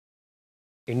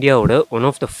இந்தியாவோட one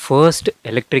of the first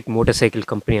electric motor cycle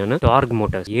கம்பெனியான dark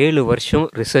Motors 7 வருஷம்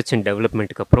research and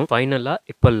டெவலப்மெண்ட்டுக்கு அப்புறம் ஃபைனலாக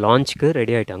இப்போ லான்ச்சுக்கு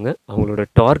ரெடி ஆகிட்டாங்க. அவங்களோட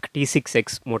dark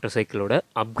T6X motor சைக்கிளோட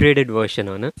upgraded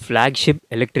வெர்ஷனான flagship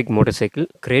electric motor cycle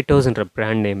கிரேட்டோஸ்ன்ற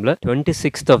brand நேமில்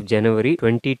 26th of January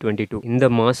 2022 இந்த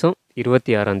மாதம்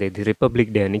 26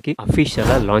 ரிப்பப்ளிக் டே அன்னைக்கு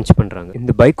அஃபிஷியலாக லான்ச் பண்ணுறாங்க.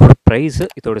 இந்த பைக்கோட ப்ரைஸ்,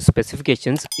 இதோட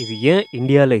ஸ்பெசிஃபிகேஷன்ஸ், இது ஏன்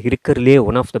இந்தியாவில் இருக்கிறதுலே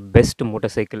one of the best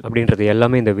motor cycle அப்படின்றது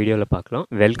எல்லாமே இந்த வீடியோவில் பார்க்கலாம்.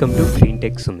 Welcome to green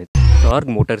tech Sumit.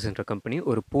 Dark Motors என்ற கம்பெனி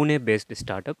ஒரு பூனே பேஸ்டு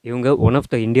ஸ்டார்ட் அப். இவங்க one of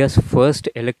the India's first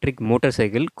electric motor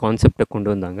cycle கான்செப்டை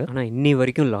கொண்டு வந்தாங்க. ஆனால் இன்னி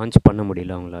வரைக்கும் லான்ச் பண்ண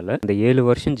முடியல அவங்களால. இந்த 7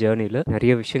 வருஷம் ஜேர்னியில்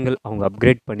நிறைய விஷயங்கள் அவங்க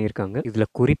அப்கிரேட் பண்ணியிருக்காங்க.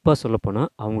 இதில் குறிப்பாக சொல்லப்போனால்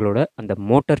அவங்களோட அந்த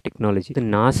மோட்டார் டெக்னாலஜி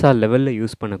நாசா லெவலில்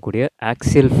யூஸ் பண்ணக்கூடிய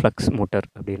ஆக்சியல் ஃப்ளக்ஸ் மோட்டார்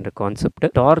அப்படின்ற கான்செப்ட்.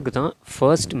 டார்க் தான்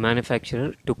first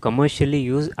manufacturer to commercially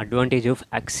use advantage of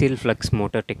axial flux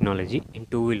motor technology in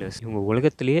 2 wheelers. இவங்க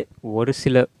உலகத்திலேயே ஒரு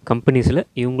சில கம்பெனிஸில்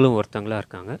இவங்களும் ஒருத்தங்களா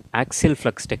இருக்காங்க. ஆக்சியல்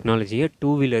ஃப்ளக்ஸ் டெக்னாலஜியை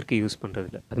 2 வீலருக்கு யூஸ்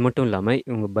பண்ணுறதில்ல. அது மட்டும் இல்லாமல்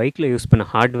இவங்க பைக்கில் யூஸ் பண்ண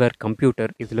ஹார்ட்வேர்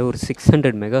கம்ப்யூட்டர் இதில் ஒரு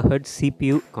 600 MHz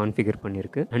CPU கான்ஃபிகர்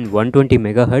பண்ணியிருக்கு and 120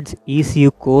 MHz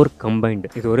ECU core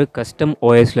combined. இது ஒரு கஸ்டம்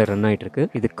OSல ரன் ஆகிட்டு இருக்கு.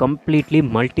 இது கம்ப்ளீட்லி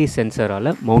மல்டி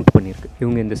சென்சரால் மவுண்ட் பண்ணியிருக்கு.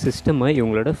 இவங்க இந்த சிஸ்டமை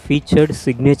இவங்களோட ஃபீச்சர்டு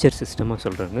சிக்னேச்சர் சிஸ்டமாக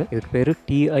சொல்கிறாங்க. இதுக்கு பேர்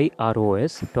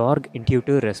TIROS, dark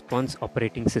intuitive response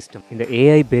operating system. இந்த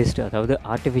AI பேஸ்டு, அதாவது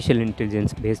ஆர்டிஃபிஷியல்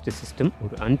இன்டெலிஜென்ஸ் பேஸ்டு சிஸ்டம்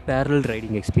ஒரு அன்பேரல்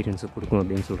ரைடிங் எக்ஸ்பீரியன்ஸை கொடுக்கும்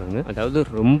அப்படின்னு சொல்கிறாங்க. அதாவது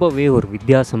ரொம்பவே ஒரு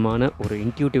வித்தியாசமான ஒரு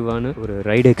இன்ட்யூட்டிவான ஒரு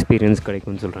ரைடு எக்ஸ்பீரியன்ஸ்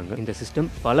கிடைக்கும்னு சொல்கிறாங்க. இந்த சிஸ்டம்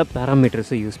பல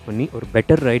பேராமீட்டர்ஸை யூஸ் பண்ணி ஒரு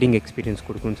பெட்டர் ரைடிங் எக்ஸ்பீரியன்ஸ்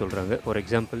கொடுக்கும்னு சொல்கிறாங்க. For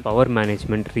example power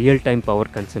management, real time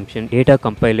power consumption, data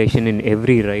compilation in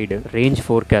every ride, range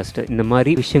forecast, இந்த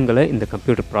மாதிரி விஷயங்களை இந்த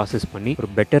கம்ப்யூட்டர் ப்ராசஸ் பண்ணி ஒரு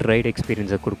பெட்டர் ரைடு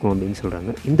எக்ஸ்பீரியன்ஸை கொடுக்கும் அப்படின்னு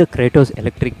சொல்கிறாங்க. இந்த கிரேட்டோஸ்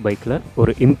எலக்ட்ரிக் பைக்கில்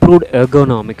ஒரு இம்ப்ரூவ்ட்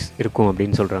எர்கோனாமிக்ஸ் இருக்கும்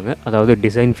அப்படின்னு சொல்கிறாங்க. அதாவது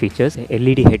design features,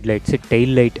 LED headlights,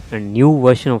 tail light and new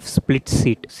version of split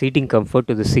seating comfort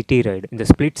to the city ride. இந்த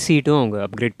ஸ்பிளிட் சீட்டும் அவங்க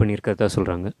அப்கிரேட் பண்ணியிருக்கிறதா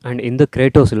சொல்கிறாங்க. அண்ட் இந்த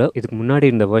கிரேட்டோஸில் இதுக்கு முன்னாடி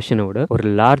இருந்த வெர்ஷனோட ஒரு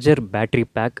larger battery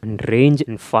pack and range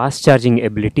and fast charging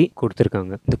ability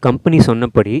கொடுத்துருக்காங்க. இந்த கம்பெனி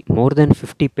சொன்னபடி மோர் தென்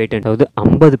 50 பேட்டன்ட், அதாவது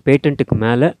 50 பேட்டன்ட்டுக்கு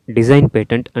மேலே design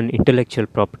patent and intellectual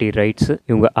property rights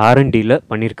இவங்க R&Dல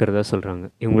பண்ணியிருக்கிறதா சொல்கிறாங்க.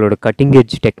 இவங்களோட கட்டிங்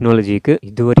எட்ஜ் டெக்னாலஜிக்கு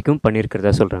இது வரைக்கும்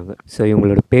பண்ணியிருக்கிறதா சொல்கிறாங்க. ஸோ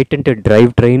இவங்களோட patent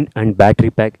drive train and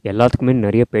battery pack எல்லாத்துக்குமே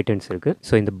நிறைய பேட்டன்ட்ஸ் இருக்குது.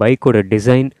 ஸோ இந்த பைக்கோட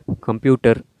டிசைன்,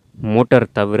 கம்ப்யூட்டர், மோட்டார்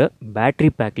தவிர பேட்டரி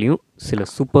பேக்லேயும் சில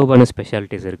சூப்பர்பான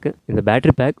ஸ்பெஷாலிட்டிஸ் இருக்குது. இந்த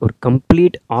பேட்டரி பேக் ஒரு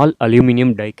கம்ப்ளீட் ஆல்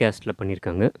அலுமினியம் டைகாஸ்டில்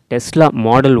பண்ணியிருக்காங்க. டெஸ்லா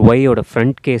மாடல் ஒய்யோட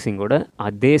ஃப்ரண்ட் கேசிங்கோட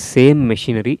அதே சேம்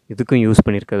மெஷினரி இதுக்கும் யூஸ்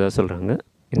பண்ணியிருக்கிறதா சொல்கிறாங்க.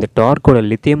 இந்த டார்க்கோட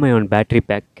lithium ion battery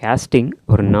pack casting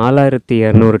ஒரு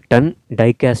 4200 ton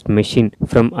die-cast machine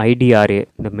from IDRA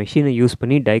இந்த மெஷினை யூஸ்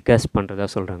பண்ணி டைகாஸ்ட் பண்ணுறதா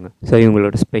சொல்கிறாங்க. ஸோ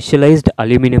இவங்களோட ஸ்பெஷலைஸ்டு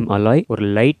அலுமினியம் அலாய் ஒரு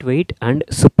light weight and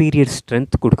superior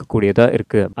strength கொடுக்கக்கூடியதாக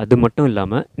இருக்குது. அது மட்டும்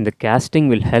இல்லாமல் இந்த casting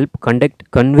will help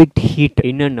convict heat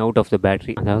in and out of the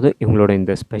battery. அதாவது இவங்களோட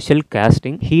இந்த ஸ்பெஷல்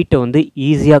கேஸ்டிங் ஹீட்டை வந்து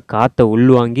ஈஸியாக காற்றை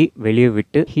உள்வாங்கி வெளியே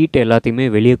விட்டு ஹீட் எல்லாத்தையுமே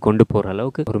வெளியே கொண்டு போகிற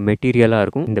அளவுக்கு ஒரு மெட்டீரியலாக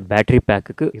இருக்கும். இந்த பேட்டரி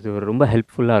பேக்குக்கு இது ரொம்ப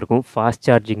ஹெல்ப்ஃபுல்லாக இருக்கும் ஃபாஸ்ட்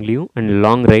சார்ஜிங்லேயும் அண்ட்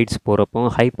லாங் ரைட்ஸ் போகிறப்போ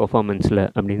ஹை பர்ஃபார்மன்ஸில்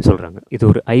அப்படின்னு சொல்கிறாங்க. இது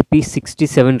ஒரு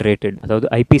IP67 ரேட்டட், அதாவது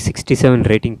IP67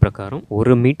 ரேட்டிங் பிரகாரம்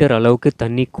 1 மீட்டர் அளவுக்கு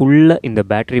தண்ணிக்குள்ள இந்த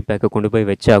பேட்டரி பேக்கை கொண்டு போய்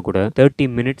வச்சா கூட 30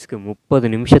 மினிட்ஸ்க்கு 30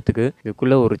 நிமிஷத்துக்கு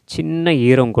இதுக்குள்ள ஒரு சின்ன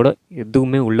ஈரம் கூட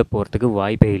எதுவுமே உள்ள போகிறதுக்கு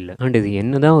வாய்ப்பே இல்லை. அண்ட் இது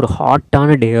என்னதான் ஒரு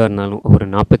ஹாட்டான டேயாக இருந்தாலும் ஒரு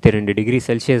 42 டிகிரி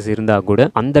செல்சியஸ் இருந்தால் கூட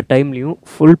அந்த டைம்லையும்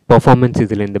ஃபுல் பர்ஃபார்மன்ஸ்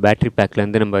இதில் இந்த பேட்டரி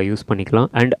பேக்லேருந்து நம்ம யூஸ் பண்ணிக்கலாம்.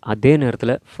 அண்ட் அதே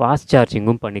நேரத்தில் ஃபாஸ்ட்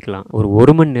சார்ஜிங்கும் பண்ணிக்கலாம். ஒரு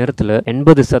 1 மணி நேரத்தில்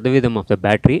 80% ஆஃப் த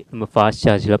பேட்டரி நம்ம ஃபாஸ்ட்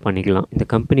சார்ஜில் பண்ணிக்கலாம். இந்த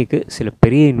கம்பெனிக்கு சில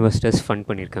பெரிய இன்வெஸ்டர்ஸ் ஃபண்ட்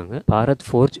பண்ணியிருக்காங்க. Bharat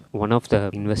forge one of the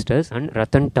investors and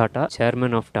Ratan Tata,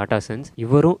 chairman of Tata sons,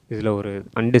 இவரும் இதில் ஒரு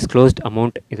அன்டிஸ்க்ளோஸ்ட்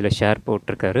அமௌண்ட் இதில் ஷேர்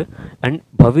போட்டிருக்காரு. And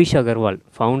Pavish Agarwal,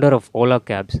 founder of Ola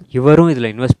caps, இவரும் இதில்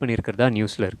இன்வெஸ்ட் பண்ணியிருக்கிறதா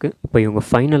நியூஸில் இருக்குது. இப்போ இவங்க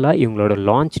ஃபைனலாக இவங்களோட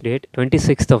launch date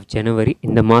 26th of January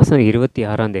இந்த மாதம்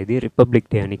 26 ரிப்பப்ளிக்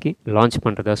டே அன்னைக்கு லான்ச்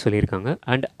பண்ணுறதா சொல்லியிருக்காங்க.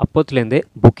 அண்ட் அப்போத்துலேருந்தே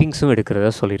புக்கிங்ஸும்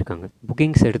எடுக்கிறதா சொல்லியிருக்காங்க.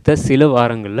 புக்கிங்ஸ் எடுத்த சில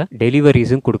வாரங்களில்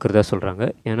டெலிவரிஸும் கொடுக்குறதா சொல்கிறாங்க.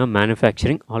 ஏன்னா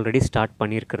மேனுஃபேக்சரிங் ஆல்ரெடி ஸ்டார்ட்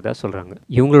பண்ணியிருக்கிறதா சொல்கிறாங்க.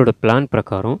 இவங்களோட பிளான்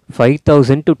பிரகாரம்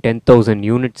 5000 to 10,000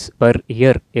 units per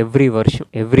year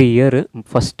every year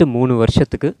first 3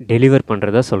 வருஷத்துக்கு டெலிவர்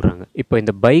பண்ணுறதா சொல்கிறாங்க. இப்போ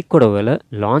இந்த பைக்கோட விலை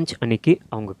லான்ச் அன்னைக்கு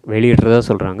அவங்க வெளியிடுறதா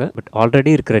சொல்கிறாங்க. பட்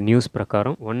ஆல்ரெடி இருக்கிற நியூஸ்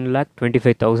பிரகாரம்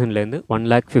 1,25,000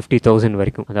 1,50,000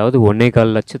 வரைக்கும், அதாவது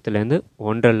 1.25 லட்சத்துலேருந்து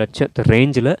 1.5 லட்சத்து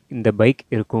ரேஞ்சில் இந்த பைக்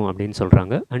இருக்கும் அப்படின்னு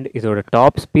சொல்கிறாங்க. அண்ட் இதோட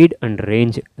டாப் ஸ்பீட் அண்ட்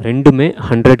ரேஞ்ச் ரெண்டுமே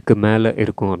 100க்கு மேலே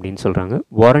இருக்கும் அப்படின்னு சொல்கிறாங்க.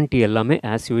 வாரண்ட்டி எல்லாமே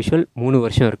ஆஸ் யூஷுவல் 3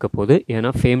 வருஷம் இருக்க போது,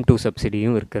 ஏன்னா ஃபேம் 2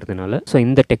 சப்சிடியும் இருக்கிறதுனால. ஸோ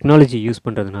இந்த டெக்னாலஜி யூஸ்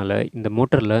பண்ணுறதுனால இந்த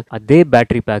மோட்டரில் அதே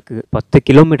பேட்டரி பேக்கு 10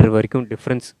 கிலோமீட்டர் வரைக்கும்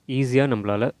டிஃப்ரென்ஸ் ஈஸியாக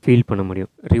நம்மளால் ஃபீல் பண்ண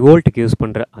முடியும். ரிவோல்ட்டுக்கு யூஸ்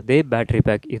பண்ணுற அதே பேட்டரி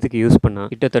பேக் இதுக்கு யூஸ் பண்ணால்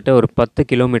கிட்டத்தட்ட ஒரு 10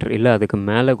 கிலோமீட்டர் இல்லை அதுக்கு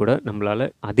மேலே கூட நம்மளால்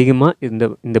அதிகமாக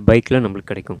இந்த பைக்கில்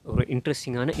நம்மளுக்கு கிடைக்கும். ஒரு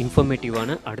இன்ட்ரெஸ்டிங்கான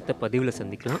இன்ஃபர்மேட்டிவான அடுத்த பதிவில்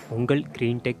சந்திக்கலாம். உங்கள்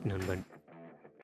கிரீன் டெக் நண்பன்.